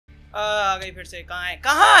आ गई फिर से।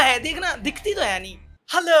 कहाँ है देखना, दिखती तो है नहीं।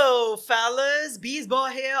 हेलो फेलर्स, बीस्ट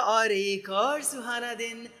बॉय है और एक और सुहाना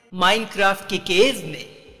दिन माइनक्राफ्ट के केव में।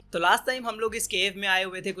 तो लास्ट टाइम हम लोग इस केव में आए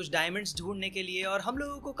हुए थे कुछ डायमंड्स ढूंढने के लिए, और हम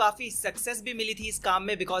लोगों को काफी सक्सेस भी मिली थी इस काम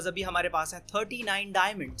में, बिकॉज अभी हमारे पास है 39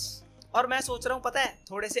 डायमंड्स। और मैं सोच रहा हूँ पता है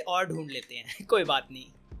थोड़े से और ढूंढ लेते हैं कोई बात नहीं,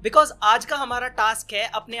 बिकॉज आज का हमारा टास्क है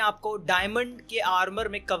अपने आप को डायमंड के आर्मर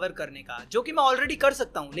में कवर करने का, जो कि मैं ऑलरेडी कर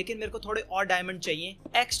सकता हूँ, लेकिन मेरे को थोड़े और डायमंड चाहिए।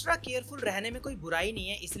 एक्स्ट्रा केयरफुल रहने में कोई बुराई नहीं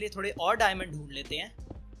है, इसलिए थोड़े और डायमंड ढूंढ लेते हैं।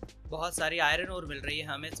 बहुत सारी आयरन और मिल रही है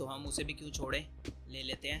हमें, तो हम उसे भी क्यों छोड़े, ले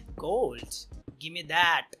लेते हैं। Gold, give me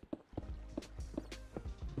that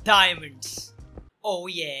diamonds.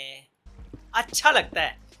 ओह ये अच्छा लगता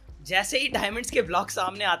है, जैसे ही डायमंड्स के ब्लॉक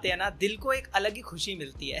सामने आते हैं ना, दिल को एक अलग ही खुशी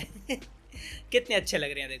मिलती है कितने अच्छे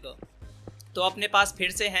लग रहे हैं देखो। तो अपने पास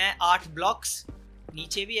फिर से हैं 8 ब्लॉक्स।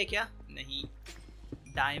 नीचे भी है क्या? नहीं।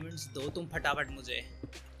 डायमंड्स दो तुम फटाफट मुझे।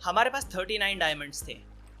 हमारे पास 39 डायमंड्स थे।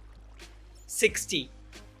 60।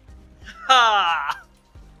 हाँ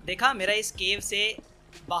देखा, मेरा इस केव से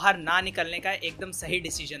बाहर ना निकलने का एकदम सही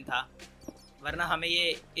डिसीजन था, वरना हमें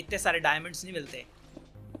ये इतने सारे डायमंड्स नहीं मिलते।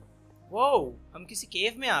 वो हम किसी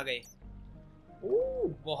केव में आ गए।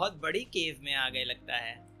 ओह बहुत बड़ी केव में आ गए लगता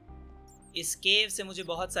है। इस केव से मुझे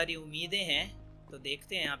बहुत सारी उम्मीदें हैं, तो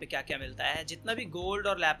देखते हैं यहाँ पे क्या क्या मिलता है। जितना भी गोल्ड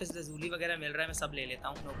और लैपिस लजूली वगैरह मिल रहा है मैं सब ले लेता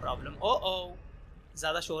हूँ, नो प्रॉब्लम। ओ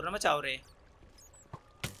ज्यादा शोर ना मचाओ रे।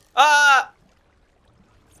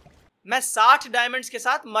 मैं 60 डायमंड्स के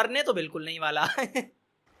साथ मरने तो बिल्कुल नहीं वाला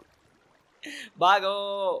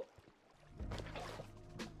भागो।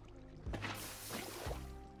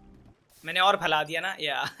 मैंने और फैला दिया ना,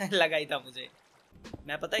 या लगा ही था मुझे।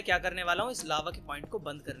 मैं पता है क्या करने वाला हूँ, इस लावा के पॉइंट को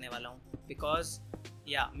बंद करने वाला हूँ, बिकॉज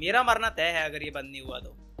या मेरा मरना तय है अगर ये बंद नहीं हुआ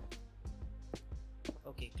तो।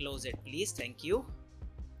 Okay close it please, thank you.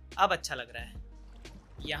 अब अच्छा लग रहा है।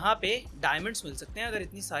 यहाँ पे डायमंड्स मिल सकते हैं अगर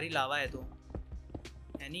इतनी सारी लावा है तो,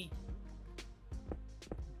 है नी?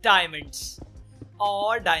 डायमंड्स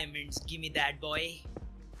और diamonds, give me that boy.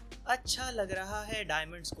 अच्छा लग रहा है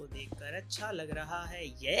डायमंड्स को देखकर, अच्छा लग रहा है।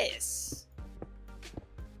 यस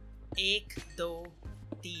 1 2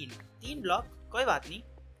 3 ब्लॉक, कोई बात नहीं।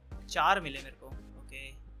 4 मिले मेरे को।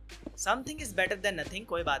 Okay something is better than nothing,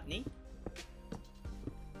 कोई बात नहीं।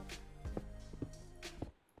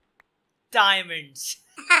 डायमंड्स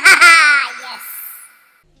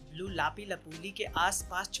ब्लू लापी लपूली के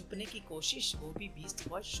आसपास छुपने की कोशिश, वो भी बीस्ट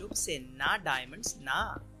बॉय शुभ से ना, डायमंड्स ना।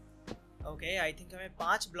 ओके आई थिंक हमें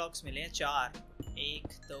 5 ब्लॉक्स मिले हैं। 4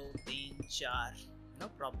 1 2 3 4, नो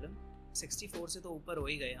प्रॉब्लम। 64 से तो ऊपर हो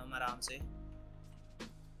ही गए हम आराम से।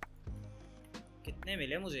 कितने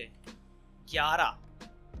मिले मुझे? 11।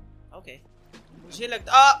 ओके मुझे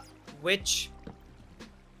लगता विच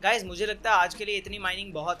गाइस, मुझे लगता है आज के लिए इतनी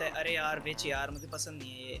माइनिंग बहुत है। अरे यार विच यार मुझे पसंद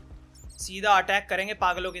नहीं है ये, सीधा अटैक करेंगे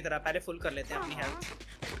पागलों की तरह। पहले फुल कर लेते हैं अपनी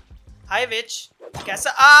हेल्थ। हाय विच,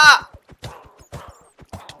 कैसा?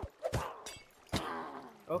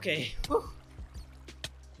 Okay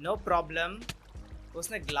no problem.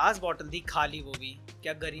 उसने ग्लास बॉटल दी खाली, वो भी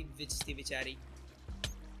क्या गरीब विच थी बेचारी।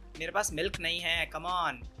 मेरे पास मिल्क नहीं है, कम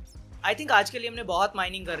ऑन। आई थिंक आज के लिए हमने बहुत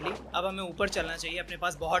माइनिंग कर ली, अब हमें ऊपर चलना चाहिए। अपने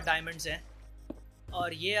पास बहुत डायमंड्स हैं।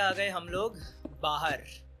 और ये आ गए हम लोग बाहर।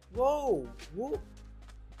 वो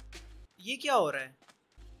ये क्या हो रहा है?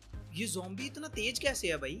 ये ज़ॉम्बी इतना तेज कैसे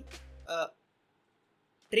है भाई?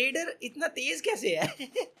 ट्रेडर इतना तेज कैसे है?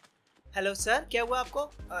 हेलो सर, क्या हुआ आपको?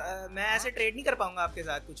 मैं ऐसे ट्रेड नहीं कर पाऊंगा आपके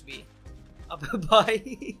साथ कुछ भी। अब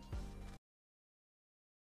भाई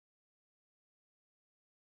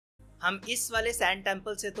हम इस वाले सैंड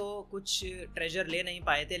टेम्पल से तो कुछ ट्रेजर ले नहीं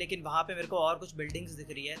पाए थे, लेकिन वहाँ पे मेरे को और कुछ बिल्डिंग्स दिख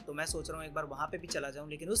रही है, तो मैं सोच रहा हूँ एक बार वहाँ पे भी चला जाऊँ।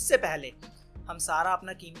 लेकिन उससे पहले हम सारा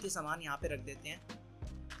अपना कीमती सामान यहाँ पे रख देते हैं।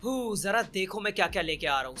 जरा देखो मैं क्या क्या लेके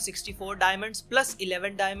आ रहा हूँ। 64 diamonds plus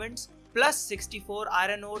 11 diamonds plus 64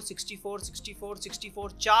 iron ore, 64 64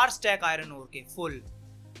 64 4 stack iron ore के फुल।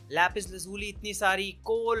 लैपिस लजूली इतनी सारी,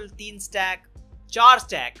 कोल 3 स्टैक, 4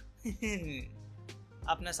 स्टैक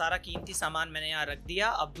अपना सारा कीमती सामान मैंने यहाँ रख दिया।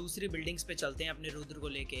 अब दूसरी बिल्डिंग्स पे चलते हैं अपने रुद्र को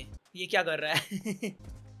लेके। ये क्या कर रहा है?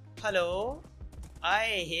 हेलो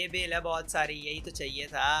आए हे बेल है बहुत सारी, यही तो चाहिए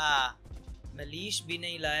था। मैं लीश भी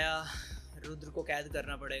नहीं लाया, रुद्र को कैद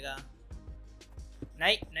करना पड़ेगा।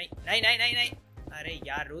 नहीं नहीं नहीं नहीं नहीं नहीं, अरे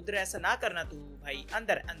यार रुद्र ऐसा ना करना तू भाई।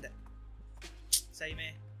 अंदर अंदर सही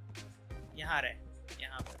में, यहाँ रहे,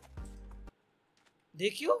 यहाँ पर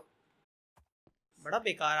देखियो। बड़ा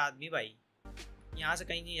बेकार आदमी भाई, यहाँ से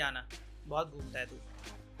कहीं नहीं जाना, बहुत घूमता है तू।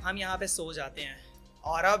 हम यहाँ पे सो जाते हैं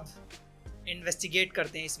और अब इन्वेस्टिगेट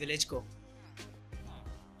करते हैं इस विलेज को।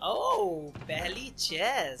 ओह पहली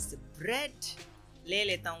चेस्ट, ब्रेड ले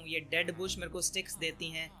लेता हूँ। ये डेड बुश मेरे को स्टिक्स देती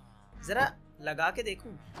हैं, जरा लगा के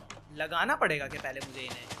देखूं, लगाना पड़ेगा क्या पहले मुझे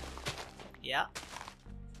इन्हें, या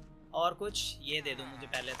और कुछ ये दे दो मुझे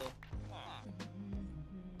पहले तो।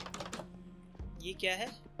 ये क्या है,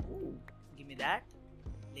 गिव मी दैट,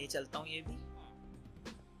 ले चलता हूँ ये भी।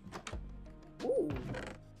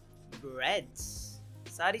 ब्रेड्स,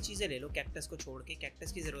 सारी चीजें ले लो कैक्टस को छोड़ के,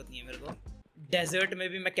 कैक्टस की जरूरत नहीं है मेरे को। डेजर्ट में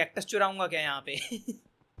भी मैं कैक्टस चुराऊंगा क्या यहाँ पे?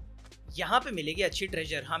 यहाँ पे मिलेगी अच्छी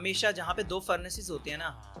ट्रेजर हमेशा, जहाँ पे 2 फर्नेसेस होते हैं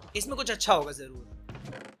ना, इसमें कुछ अच्छा होगा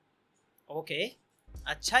जरूर। ओके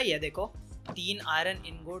अच्छा ही है, देखो 3 आयरन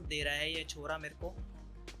इनगोट दे रहा है ये छोरा मेरे को।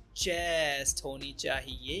 चेस्ट होनी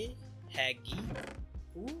चाहिए, हैगी,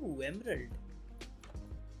 एमरल्ड।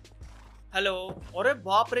 हेलो, अरे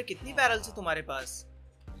बाप रे कितनी बैरल्स है तुम्हारे पास,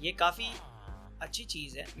 ये काफी अच्छी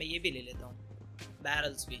चीज है, मैं ये भी ले लेता हूँ।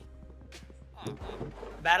 बैरल्स भी,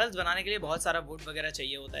 बैरल्स बनाने के लिए बहुत सारा वुड वगैरह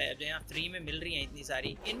चाहिए होता है, जो यहाँ फ्री में मिल रही हैं इतनी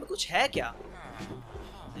सारी। इनमें कुछ है क्या?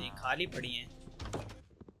 नहीं, खाली पड़ी हैं।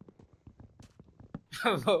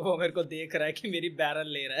 वो मेरे को देख रहा है कि मेरी बैरल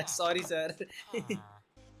ले रहा है, सॉरी सर।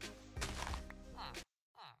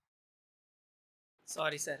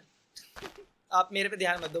 सॉरी सर, आप मेरे पे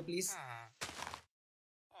ध्यान मत दो प्लीज।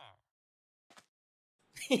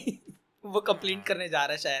 वो कंप्लेंट करने जा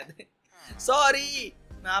रहा है शायद। सॉरी,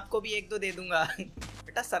 मैं आपको भी 1-2 दे दूंगा।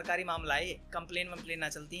 बेटा सरकारी मामला है, कंप्लेन वम्प्लेन ना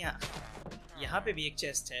चलती हैं। यहाँ पे भी एक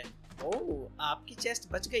चेस्ट है। ओह, आपकी चेस्ट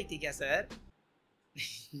बच गई थी क्या सर?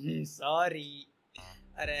 सॉरी।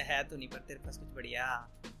 अरे है तो नहीं, पर तेरे पास कुछ बढ़िया।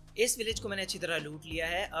 इस विलेज को मैंने अच्छी तरह लूट लिया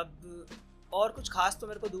है, अब और कुछ खास तो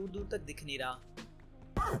मेरे को दूर दूर तक दिख नहीं रहा।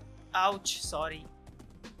 Ouch, sorry.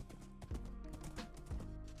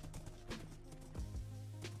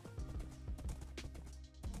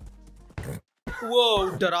 वो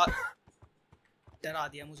डरा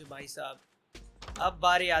दिया मुझे भाई साहब। अब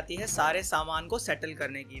बारी आती है सारे सामान को सेटल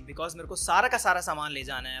करने की, बिकॉज मेरे को सारा का सारा सामान ले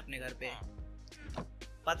जाना है अपने घर पे।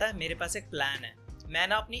 पता है मेरे पास एक प्लान है, मैं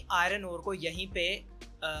ना अपनी आयरन ओर को यहीं पे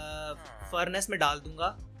फर्नेस में डाल दूंगा,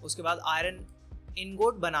 उसके बाद आयरन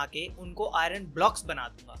इनगोट बना के उनको आयरन ब्लॉक्स बना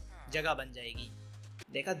दूंगा, जगह बन जाएगी।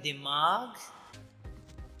 देखा दिमाग,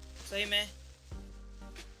 सही में।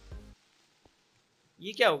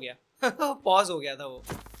 ये क्या हो गया? पॉज हो गया था वो।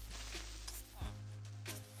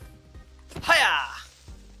 हया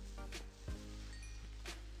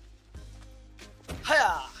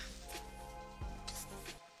हया,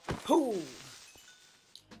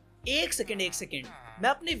 एक सेकेंड, मैं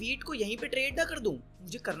अपने वीट को यहीं पे ट्रेड ना कर दूं?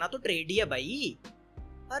 मुझे करना तो ट्रेड ही है भाई।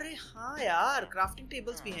 अरे हाँ यार, क्राफ्टिंग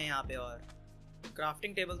टेबल्स भी हैं यहाँ पे, और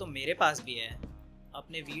क्राफ्टिंग टेबल तो मेरे पास भी है।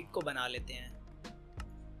 अपने वीट को बना लेते हैं।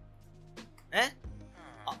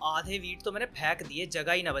 आधे वीट तो मैंने फेंक दिए,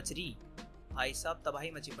 जगह ही ना बच रही। भाई साहब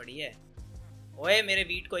तबाही मची पड़ी है। ओए मेरे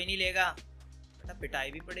वीट कोई नहीं लेगा, बेटा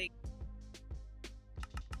पिटाई भी पड़ेगी।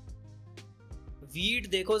 वीट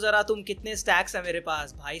देखो जरा तुम, कितने स्टैक्स है मेरे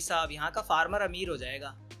पास। भाई साहब यहाँ का फार्मर अमीर हो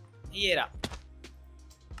जाएगा। ये रहा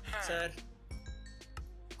सर,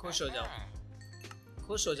 खुश हो जाओ,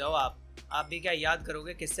 खुश हो जाओ आप भी क्या याद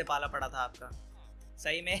करोगे किससे पाला पड़ा था आपका।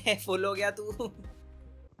 सही में फुल हो गया तू।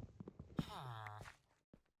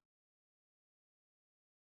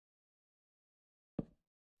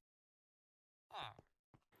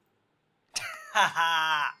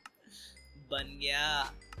 बन गया,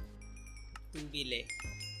 तू भी ले।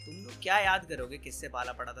 तुम लोग क्या याद करोगे किससे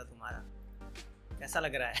पाला पड़ा था तुम्हारा, कैसा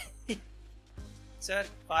लग रहा है? सर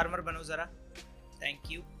फार्मर बनो जरा,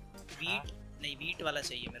 थैंक यू। वीट नहीं, वीट वाला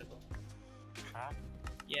चाहिए मेरे को।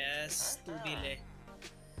 यस, तू भी ले।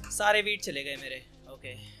 सारे वीट चले गए मेरे।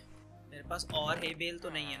 ओके, मेरे पास और है बेल तो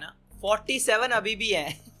नहीं है ना? 47 अभी भी है।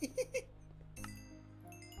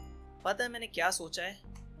 पता है मैंने क्या सोचा है,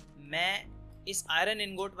 मैं इस आयरन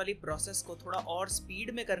इनगोट वाली प्रोसेस को थोड़ा और स्पीड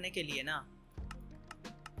में करने के लिए ना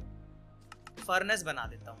फर्नेस बना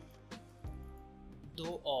देता हूँ।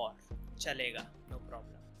 2 और चलेगा, नो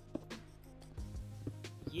प्रॉब्लम।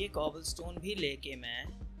 ये कॉबलस्टोन भी लेके मैं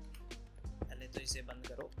पहले तो इसे बंद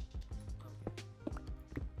करो।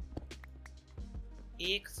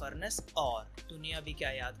 एक फर्नेस और, दुनिया भी क्या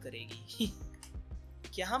याद करेगी।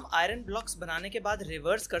 क्या हम आयरन ब्लॉक्स बनाने के बाद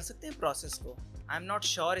रिवर्स कर सकते हैं प्रोसेस को? आई एम नॉट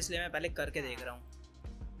श्योर, इसलिए मैं पहले करके देख रहा हूँ।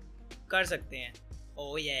 कर सकते हैं।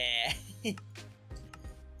 ओह ये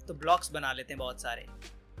तो ब्लॉक्स बना लेते हैं बहुत सारे,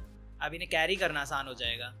 अब इन्हें कैरी करना आसान हो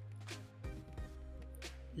जाएगा।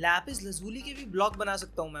 लैपिस लजूली के भी ब्लॉक बना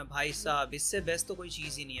सकता हूँ मैं। भाई साहब इससे बेस्ट तो कोई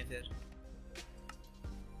चीज ही नहीं है फिर।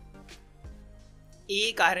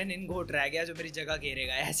 एक आयरन इनगोट रह गया जो मेरी जगह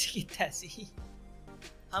घेरेगा ऐसी की तैसी।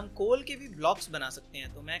 हम कोल के भी ब्लॉक्स बना सकते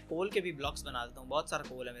हैं, तो मैं कोल के भी ब्लॉक्स बना देता हूँ। बहुत सारा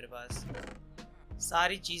कोल है मेरे पास।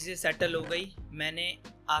 सारी चीज़ें सेटल हो गई, मैंने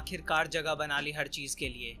आखिरकार जगह बना ली हर चीज़ के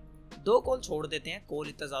लिए। 2 कोल छोड़ देते हैं, कोल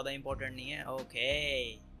इतना ज़्यादा इंपॉर्टेंट नहीं है।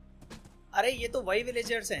 ओके, अरे ये तो वही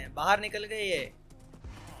विलेजर्स हैं, बाहर निकल गए ये।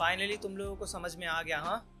 फाइनली तुम लोगों को समझ में आ गया।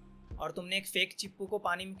 हाँ, और तुमने एक फेक चिप्पू को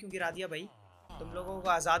पानी में क्यों गिरा दिया भाई? तुम लोगों को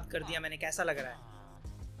आज़ाद कर दिया मैंने, कैसा लग रहा है?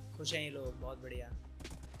 खुश हैं ये लोग, बहुत बढ़िया।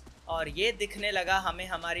 और ये दिखने लगा हमें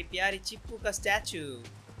हमारी प्यारी चिप्पू का स्टैचू।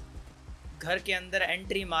 घर के अंदर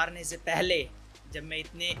एंट्री मारने से पहले, जब मैं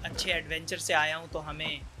इतने अच्छे एडवेंचर से आया हूँ, तो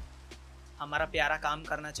हमें हमारा प्यारा काम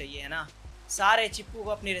करना चाहिए, है ना? सारे चिप्पू को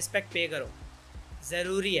अपनी रिस्पेक्ट पे करो,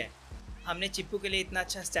 ज़रूरी है। हमने चिप्पू के लिए इतना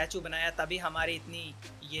अच्छा स्टैचू बनाया, तभी हमारी इतनी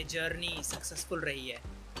ये जर्नी सक्सेसफुल रही है।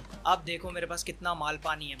 अब देखो मेरे पास कितना माल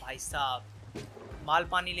पानी है भाई साहब, माल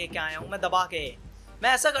पानी लेके आया हूँ मैं दबा के। मैं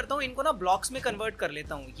ऐसा करता हूँ, इनको ना ब्लॉक्स में कन्वर्ट कर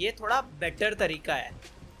लेता हूँ, ये थोड़ा बेटर तरीका है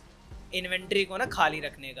इन्वेंट्री को ना खाली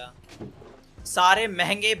रखने का। सारे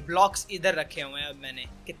महंगे ब्लॉक्स इधर रखे हुए हैं अब मैंने,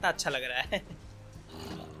 कितना अच्छा लग रहा है।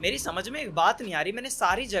 मेरी समझ में एक बात नहीं आ रही, मैंने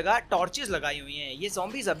सारी जगह टॉर्चेस लगाई हुई हैं, ये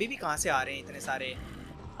ज़ॉम्बीज़ अभी भी कहाँ से आ रहे हैं इतने सारे?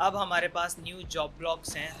 अब हमारे पास न्यू जॉब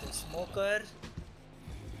ब्लॉक्स हैं, तो स्मोकर,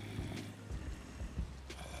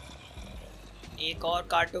 एक और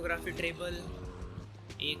कार्टोग्राफी टेबल,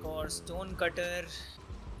 एक और स्टोन कटर,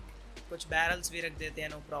 कुछ बैरल्स भी रख देते हैं,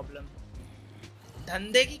 नो प्रॉब्लम।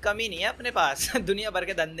 धंधे की कमी नहीं है अपने पास। दुनिया भर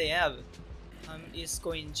के धंधे हैं। अब हम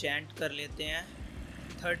इसको इंचेंट कर लेते हैं।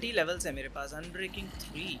 30 लेवल्स है मेरे पास। अनब्रेकिंग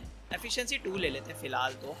 3, एफिशिएंसी 2 ले लेते हैं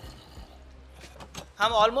फ़िलहाल तो।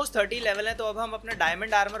 हम ऑलमोस्ट 30 लेवल हैं, तो अब हम अपना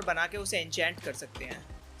डायमंड आर्मर बना के उसे एन्चेंट कर सकते हैं।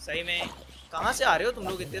 सही में कहाँ से आ रहे हो तुम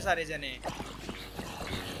लोग इतने सारे जने?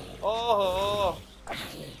 ओहो,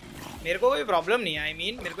 मेरे को कोई प्रॉब्लम नहीं है, आई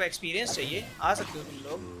मीन मेरे को एक्सपीरियंस चाहिए, आ सकते हो तुम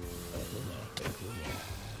लोग।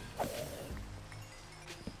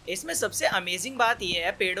 इसमें सबसे अमेजिंग बात ये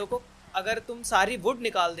है, पेड़ों को अगर तुम सारी वुड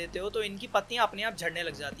निकाल देते हो तो इनकी पत्तियां अपने आप झड़ने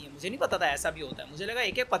लग जाती हैं। मुझे नहीं पता था ऐसा भी होता है, मुझे लगा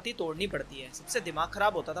एक एक पत्ती तोड़नी पड़ती है। सबसे दिमाग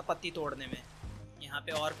खराब होता था पत्ती तोड़ने में। यहाँ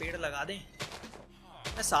पे और पेड़ लगा दें,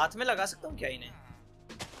 मैं साथ में लगा सकता हूँ क्या इन्हें?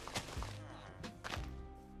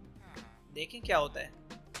 देखें क्या होता है।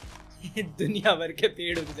 दुनिया भर के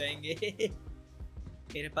पेड़ उग जाएंगे।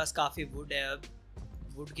 मेरे पास काफ़ी वुड है, अब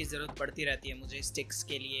वुड की ज़रूरत पड़ती रहती है मुझे स्टिक्स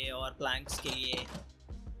के लिए और प्लैंक्स के लिए।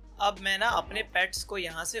 अब मैं ना अपने पेट्स को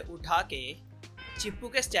यहाँ से उठा के चिप्पू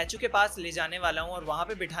के स्टैचू के पास ले जाने वाला हूँ और वहाँ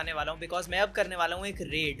पे बिठाने वाला हूँ, बिकॉज मैं अब करने वाला हूँ एक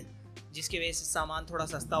रेड, जिसकी वजह से सामान थोड़ा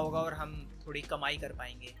सस्ता होगा और हम थोड़ी कमाई कर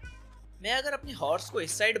पाएंगे। मैं अगर अपनी हॉर्स को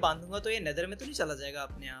इस साइड बांधूंगा तो ये नेदर में तो नहीं चला जाएगा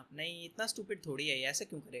अपने आप? नहीं, इतना स्टूपिड थोड़ी है, ऐसा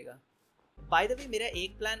क्यों करेगा? बाय द वे, मेरा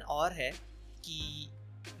एक प्लान और है कि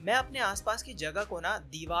मैं अपने आसपास की जगह को ना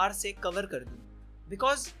दीवार से कवर कर दूँ,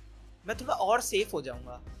 बिकॉज मैं थोड़ा और सेफ हो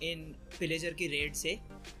जाऊँगा इन विलेजर की रेड से।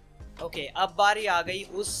 ओके, अब बारी आ गई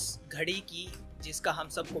उस घड़ी की जिसका हम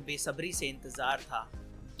सबको बेसब्री से इंतज़ार था।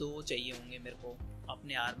 2 चाहिए होंगे मेरे को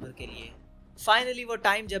अपने आर्मर के लिए। फाइनली वो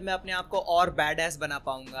टाइम जब मैं अपने आप को और बैड एस बना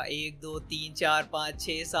पाऊंगा। 1 2 3 4 5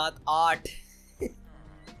 6 7 8।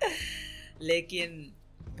 लेकिन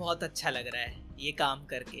बहुत अच्छा लग रहा है ये काम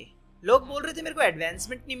करके। लोग बोल रहे थे मेरे को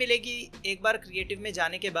एडवांसमेंट नहीं मिलेगी एक बार क्रिएटिव में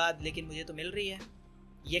जाने के बाद, लेकिन मुझे तो मिल रही है।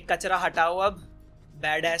 ये कचरा हटाओ, अब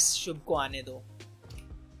बैड एस शुभ को आने दो।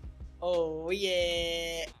 ओ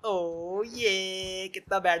ये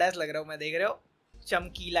कितना बैड एस लग रहा हूँ मैं, देख रहे हो?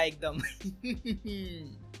 चमकीला एकदम।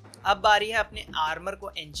 अब बारी है अपने आर्मर को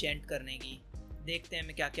एन्चेंट करने की। देखते हैं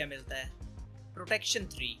हमें क्या क्या मिलता है। प्रोटेक्शन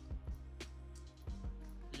 3,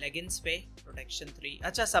 लेगिंग्स पे प्रोटेक्शन 3।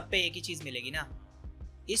 अच्छा, सब पे एक ही चीज मिलेगी ना?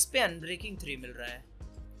 इस पे अनब्रेकिंग 3 मिल रहा है।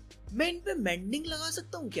 मैं इन पे मेंडिंग लगा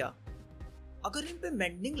सकता हूँ क्या? अगर इन पे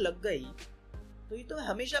मेंडिंग लग गई तो ये तो मैं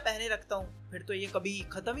हमेशा पहने रखता हूँ, फिर तो ये कभी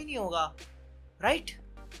खत्म ही नहीं होगा, राइट?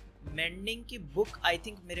 मेंडिंग की बुक आई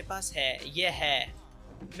थिंक मेरे पास है, ये है।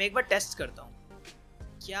 मैं एक बार टेस्ट करता हूँ,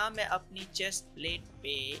 क्या मैं अपनी चेस्ट प्लेट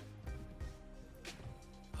पे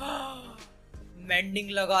मेंडिंग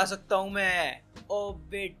लगा सकता हूँ मैं? ओ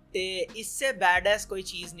बेटे, इससे बैडएस कोई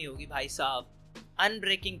चीज नहीं होगी भाई साहब।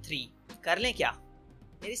 अनब्रेकिंग 3 कर लें क्या?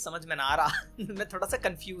 मेरी समझ में ना आ रहा। मैं थोड़ा सा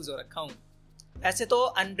कंफ्यूज हो रखा हूँ। वैसे तो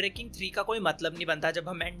अनब्रेकिंग 3 का कोई मतलब नहीं बनता जब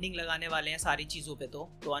हम एंडिंग लगाने वाले हैं सारी चीज़ों पे,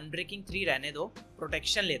 तो अनब्रेकिंग 3 रहने दो,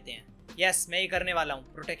 प्रोटेक्शन लेते हैं। यस, मैं ये करने वाला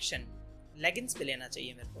हूँ, प्रोटेक्शन। लेगिंग्स पे लेना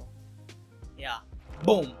चाहिए मेरे को, या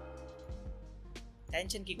बूम।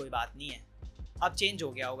 टेंशन की कोई बात नहीं है, अब चेंज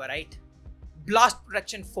हो गया होगा, राइट? ब्लास्ट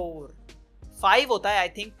प्रोटेक्शन 5 होता है आई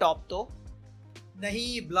थिंक टॉप तो।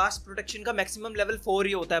 नहीं, ब्लास्ट प्रोटेक्शन का मैक्सिमम लेवल 4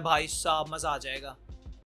 ही होता है भाई साहब, मजा आ जाएगा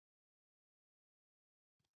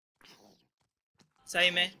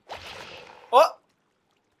सही में। ओ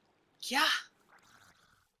क्या,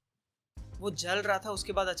 वो जल रहा था,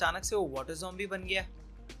 उसके बाद अचानक से वो वाटर ज़ॉम्बी बन गया।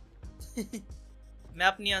 मैं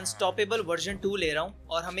अपनी अनस्टॉपेबल वर्जन 2 ले रहा हूँ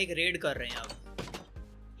और हम एक रेड कर रहे हैं अब।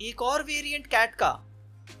 एक और वेरिएंट कैट का।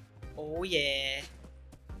 ओ ये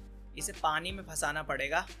इसे पानी में फंसाना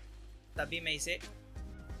पड़ेगा, तभी मैं इसे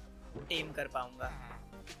टेम कर पाऊंगा।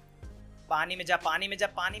 पानी में जा, पानी में जा,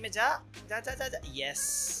 पानी में जा, जा जा जा, जा।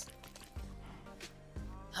 यस,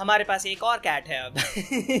 हमारे पास एक और कैट है अब।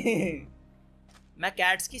 मैं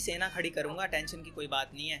कैट्स की सेना खड़ी करूंगा, टेंशन की कोई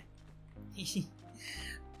बात नहीं है।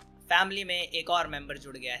 फैमिली में एक और मेंबर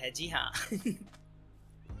जुड़ गया है, जी हाँ।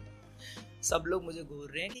 सब लोग मुझे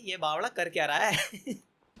घूर रहे हैं कि ये बावड़ा कर क्या रहा है।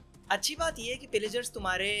 अच्छी बात ये है कि पिलेजर्स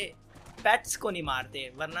तुम्हारे पेट्स को नहीं मारते,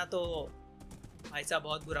 वरना तो भाई साहब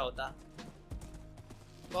बहुत बुरा होता।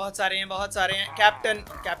 बहुत सारे हैं, बहुत सारे हैं। कैप्टन,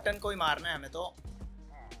 कैप्टन को ही मारना है हमें तो।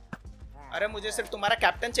 अरे मुझे सिर्फ तुम्हारा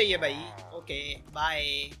कैप्टन चाहिए भाई। Okay bye.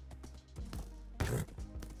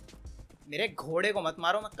 मेरे घोड़े को मत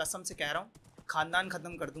मारो, मैं कसम से कह रहा हूँ, खानदान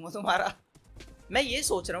खत्म कर दूंगा तुम्हारा। मैं ये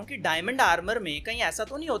सोच रहा हूँ कि डायमंड आर्मर में कहीं ऐसा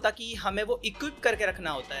तो नहीं होता कि हमें वो इक्विप करके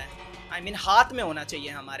रखना होता है। आई मीन हाथ में होना चाहिए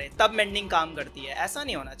हमारे, तब मेंडिंग काम करती है। ऐसा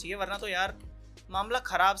नहीं होना चाहिए, वरना तो यार मामला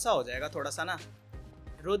खराब सा हो जाएगा थोड़ा सा ना।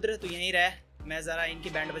 रुद्र तू यहीं रह, मैं ज़रा इनकी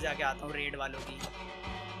बैंड बजा के आता हूँ रेड वालों की।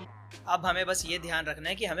 अब हमें बस ये ध्यान रखना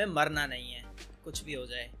है कि हमें मरना नहीं है, कुछ भी हो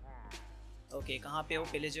जाए। ओके कहाँ पे हो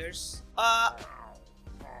पिलेजर्स?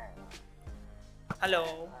 Hello,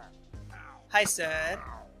 hi sir.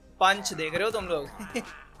 पंच देख रहे हो तुम लोग?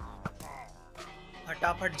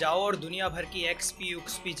 फटाफट जाओ और दुनिया भर की एक्सपी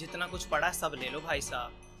उक्सपी जितना कुछ पड़ा सब ले लो भाई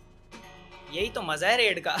साहब। यही तो मजा है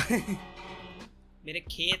रेड का। मेरे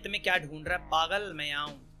खेत में क्या ढूंढ रहा है पागल, मैं यहाँ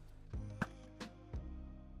हूँ।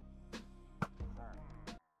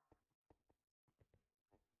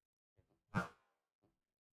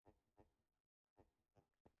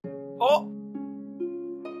 ओ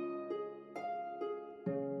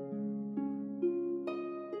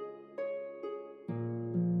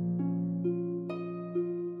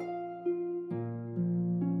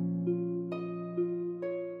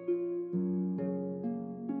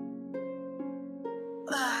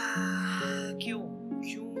क्यों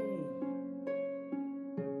क्यों?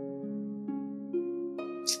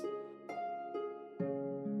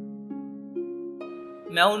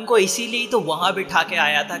 मैं उनको इसीलिए तो वहां बिठा के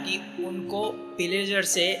आया था कि उनको पिलेजर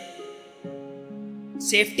से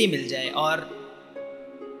सेफ्टी मिल जाए, और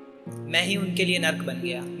मैं ही उनके लिए नर्क बन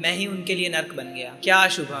गया, मैं ही उनके लिए नर्क बन गया। क्या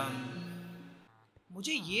शुभम,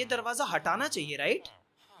 मुझे ये दरवाजा हटाना चाहिए राइट?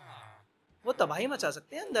 वो तबाही मचा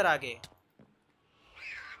सकते हैं अंदर आके।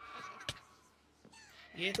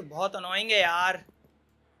 ये तो बहुत अनोइंग है यार।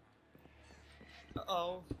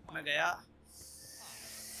 ओह मैं गया,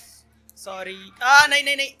 सॉरी। नहीं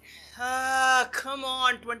नहीं नहीं, कम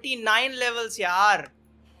ऑन, 29 लेवल्स यार।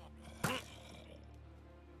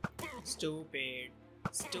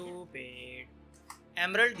 Stupid stupid.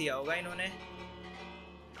 एमरल्ड दिया होगा इन्होंने,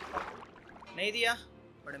 नहीं दिया।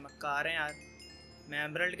 बड़े मक्कार हैं यार। मैं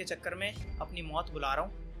एमरल्ड के चक्कर में अपनी मौत बुला रहा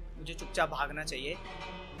हूँ, मुझे चुपचाप भागना चाहिए।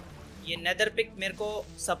 ये नेदर पिक मेरे को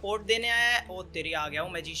सपोर्ट देने आया है। ओ तेरी, आ गया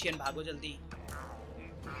हूँ मैजिशियन, भागो जल्दी।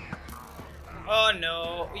 ओह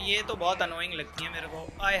नो, ये तो बहुत अनोइंग लगती है मेरे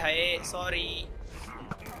को। आय हाय, सॉरी।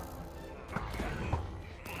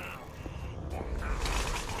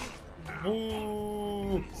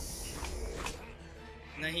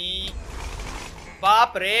 नहीं,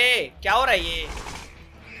 बाप रे क्या हो रहा है ये?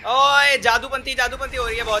 ओए जादूपंती जादूपंती हो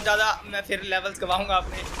रही है बहुत ज्यादा। मैं फिर लेवल्स गवाऊंगा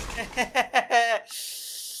अपने।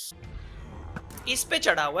 इस पे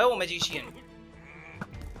चढ़ा हुआ है वो मैजिशियन।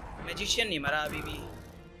 मैजिशियन नहीं मरा अभी भी,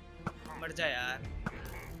 मर जा यार।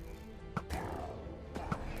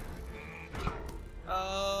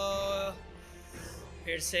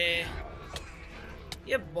 फिर से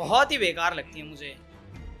ये बहुत ही बेकार लगती है मुझे।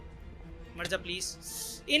 मर जा प्लीज।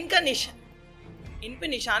 इनका इन पे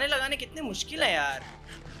निशाने लगाने कितने मुश्किल है यार।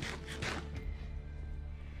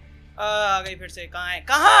 आ गई फिर से। कहाँ है,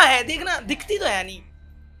 कहाँ है? देखना, दिखती तो है नहीं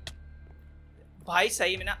भाई।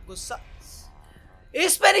 सही में ना गुस्सा,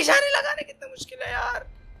 इस पे निशाने लगाने कितने मुश्किल है यार।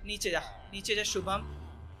 नीचे जा, नीचे जा शुभम।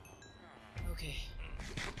 ओके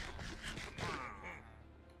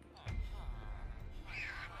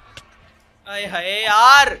अरे हाय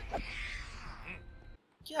यार,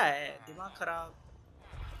 क्या है, दिमाग खराब।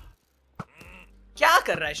 क्या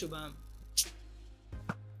कर रहा है शुभम?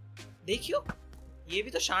 देखियो, ये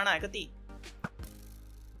भी तो शाना है कति।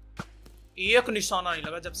 एक निशाना नहीं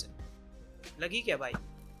लगा जब से। लगी क्या भाई?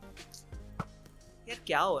 यार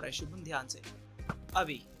क्या हो रहा है शुभम, ध्यान से।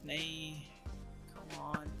 अभी नहीं, कम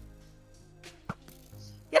ऑन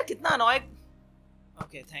यार, कितना अनॉयिंग।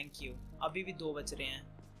 Okay thank you. अभी भी 2 बच रहे हैं।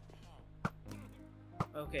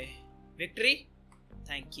 Okay victory,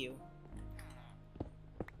 thank you.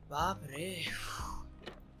 बाप रे,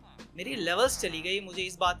 मेरी लेवल्स चली गई, मुझे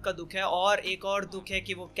इस बात का दुख है। और एक और दुख है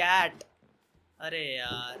कि वो कैट, अरे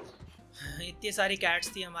यार इतनी सारी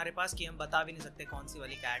कैट्स थी हमारे पास कि हम बता भी नहीं सकते कौन सी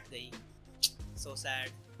वाली कैट गई। So sad.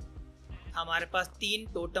 हमारे पास 3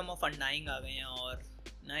 टोटम ऑफ अनडाइंग आ गए हैं। और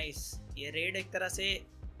नाइस, ये रेड एक तरह से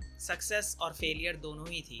सक्सेस और फेलियर दोनों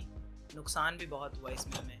ही थी, नुकसान भी बहुत हुआ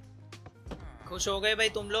इसमें हमें। खुश हो गए भाई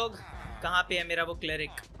तुम लोग? कहाँ पे है मेरा वो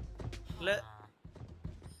क्लरिक?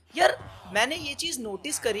 यार मैंने ये चीज़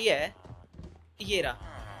नोटिस करी है, ये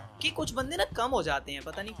रहा, कि कुछ बंदे ना कम हो जाते हैं,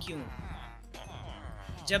 पता नहीं क्यों,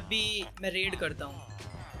 जब भी मैं रेड करता हूँ।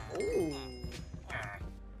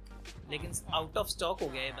 लेकिन आउट ऑफ स्टॉक हो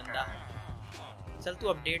गया ये बंदा। चल तू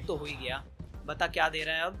अपडेट तो हो ही गया, बता क्या दे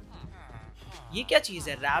रहा है अब। ये क्या चीज़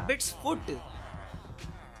है? रैबिट्स फुट,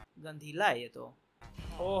 गंधीला है ये तो।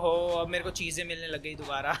 ओहो, अब मेरे को चीज़ें मिलने लग गई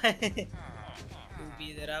दोबारा। तू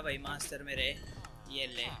भी दे रहा भाई मास्टर मेरे, ये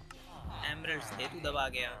ले एमरल्ड्स दे, तू दबा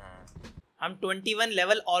गया। हम 21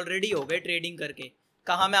 लेवल ऑलरेडी हो गए ट्रेडिंग करके।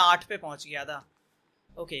 कहाँ मैं 8 पे पहुँच गया था।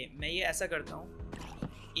 ओके, मैं ये ऐसा करता हूँ,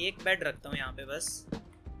 एक बेड रखता हूँ यहाँ पे, बस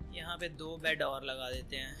यहाँ पे 2 बेड और लगा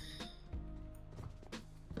देते हैं।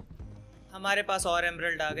 हमारे पास और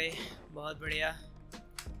एमरल्ड आ गए, बहुत बढ़िया।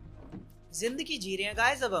 जिंदगी जी रहे हैं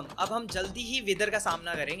गाइस। अब हम जल्दी ही विदर का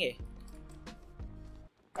सामना करेंगे।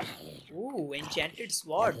 एन्चेंटेड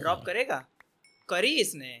स्वॉर्ड ड्रॉप करेगा, करी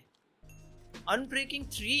इसने। अनब्रेकिंग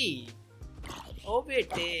 3, ओ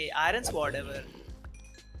बेटे, आयरन स्वॉर्ड एवर।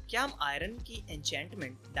 क्या हम आयरन की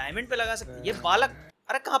एन्चेंटमेंट डायमंड पे लगा सकते हैं? ये बालक,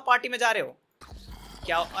 अरे कहाँ पार्टी में जा रहे हो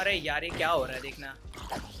क्या? अरे यार ये क्या हो रहा है, देखना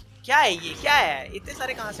क्या है ये, क्या है, इतने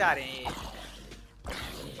सारे कहाँ से आ रहे हैं ये,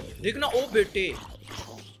 देखना। ओ बेटे,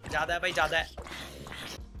 ज्यादा है भाई, ज्यादा है।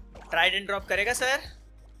 ट्राइडेंट ड्रॉप करेगा सर?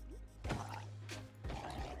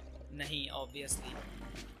 नहीं, ऑब्वियसली।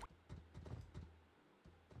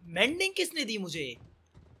 मेंडिंग किसने दी मुझे?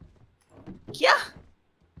 क्या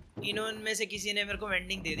इन्होंने से किसी ने मेरे को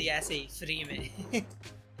मेंडिंग दे दिया ऐसे ही फ्री में।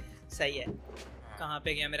 सही है। कहाँ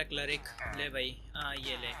पे गया मेरा क्लरिक? ले भाई, हाँ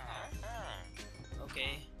ये ले। ओके,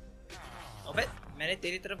 अबे मैंने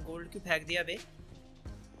तेरी तरफ गोल्ड क्यों फेंक दिया बे?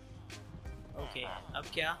 ओके, अब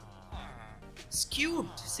क्या?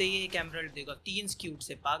 स्क्यूट से ये एक एमरल्ड देगा, 3 स्क्यूट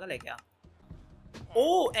से, पागल है क्या?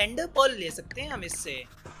 ओ, एंडर पर्ल ले सकते हैं हम इससे,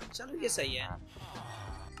 चलो ये सही है।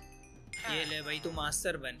 ये ले भाई, तू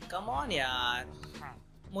मास्टर बन, कम ऑन यार।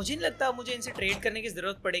 मुझे नहीं लगता मुझे इनसे ट्रेड करने की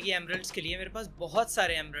जरूरत पड़ेगी एमरल्ड्स के लिए, मेरे पास बहुत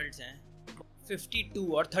सारे एमरल्ड्स हैं। 52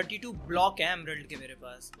 और 32 ब्लॉक है एमरल्ड के मेरे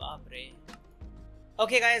पास, बाप रे।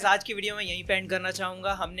 ओके गाइस, आज की वीडियो में यहीं पे एंड करना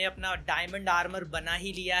चाहूँगा। हमने अपना डायमंड आर्मर बना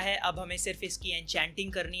ही लिया है, अब हमें सिर्फ इसकी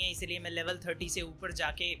एन्चेंटिंग करनी है, इसलिए मैं लेवल 30 से ऊपर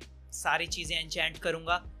जाके सारी चीज़ें एन्चेंट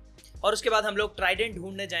करूँगा। और उसके बाद हम लोग ट्राइडेंट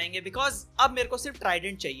ढूंढने जाएंगे, बिकॉज अब मेरे को सिर्फ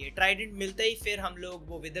ट्राइडेंट चाहिए। ट्राइडेंट मिलते ही फिर हम लोग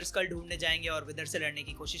वो विदर स्कल ढूंढने जाएंगे और विदर से लड़ने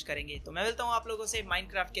की कोशिश करेंगे। तो मैं मिलता हूँ आप लोगों से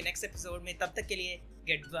माइनक्राफ्ट के नेक्स्ट एपिसोड में, तब तक के लिए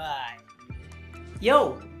गुड बाय। यो,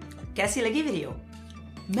 कैसी लगी वीडियो?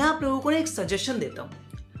 मैं आप लोगों को एक सजेशन देता हूँ,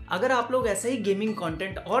 अगर आप लोग ऐसा ही गेमिंग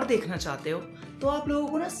कंटेंट और देखना चाहते हो तो आप लोगों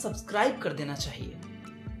को ना सब्सक्राइब कर देना चाहिए।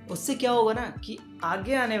 उससे क्या होगा ना कि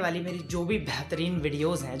आगे आने वाली मेरी जो भी बेहतरीन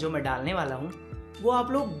वीडियोस हैं जो मैं डालने वाला हूँ, वो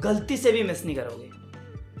आप लोग गलती से भी मिस नहीं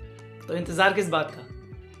करोगे। तो इंतज़ार किस बात का,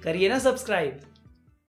 करिए ना सब्सक्राइब।